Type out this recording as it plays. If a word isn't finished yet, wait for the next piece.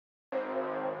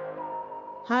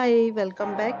Hi,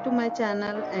 welcome back to my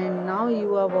channel and now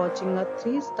you are watching a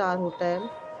 3-star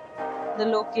hotel. The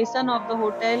location of the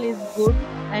hotel is good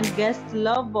and guests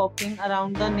love walking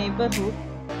around the neighborhood.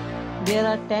 There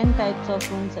are 10 types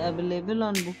of rooms available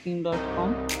on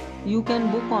booking.com. You can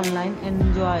book online and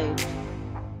enjoy it.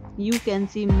 You can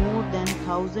see more than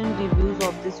 1000 reviews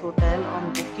of this hotel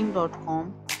on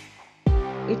booking.com.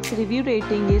 Its review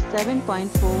rating is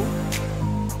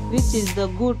 7.4, which is the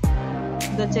good.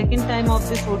 The check-in time of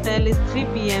this hotel is 3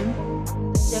 p.m.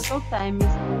 The checkout time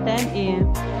is 10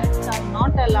 a.m. Pets are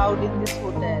not allowed in this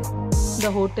hotel.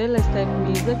 The hotel accepts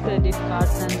major credit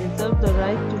cards and reserves the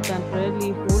right to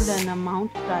temporarily hold an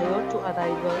amount prior to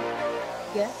arrival.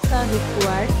 Guests are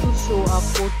required to show a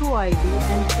photo ID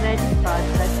and credit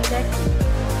cards at check-in.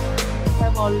 If you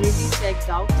have already checked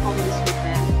out from this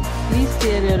hotel, please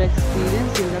share your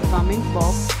experience in the comment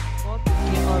box. For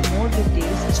booking or more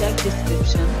details, check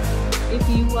description. If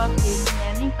you are facing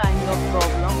any kind of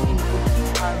problem in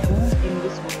booking a room in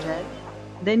this hotel,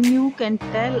 then you can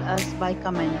tell us by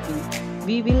commenting.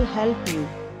 We will help you.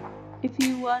 If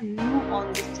you are new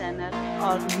on this channel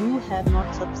or you have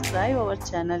not subscribed our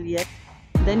channel yet,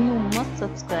 then you must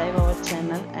subscribe our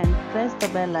channel and press the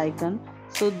bell icon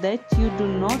so that you do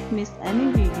not miss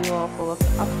any video of our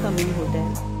upcoming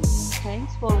hotel.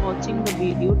 Thanks for watching the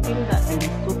video till the end.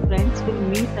 So friends, will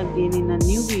meet again in a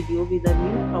new video with a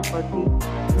new property.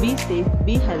 Be safe,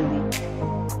 be healthy.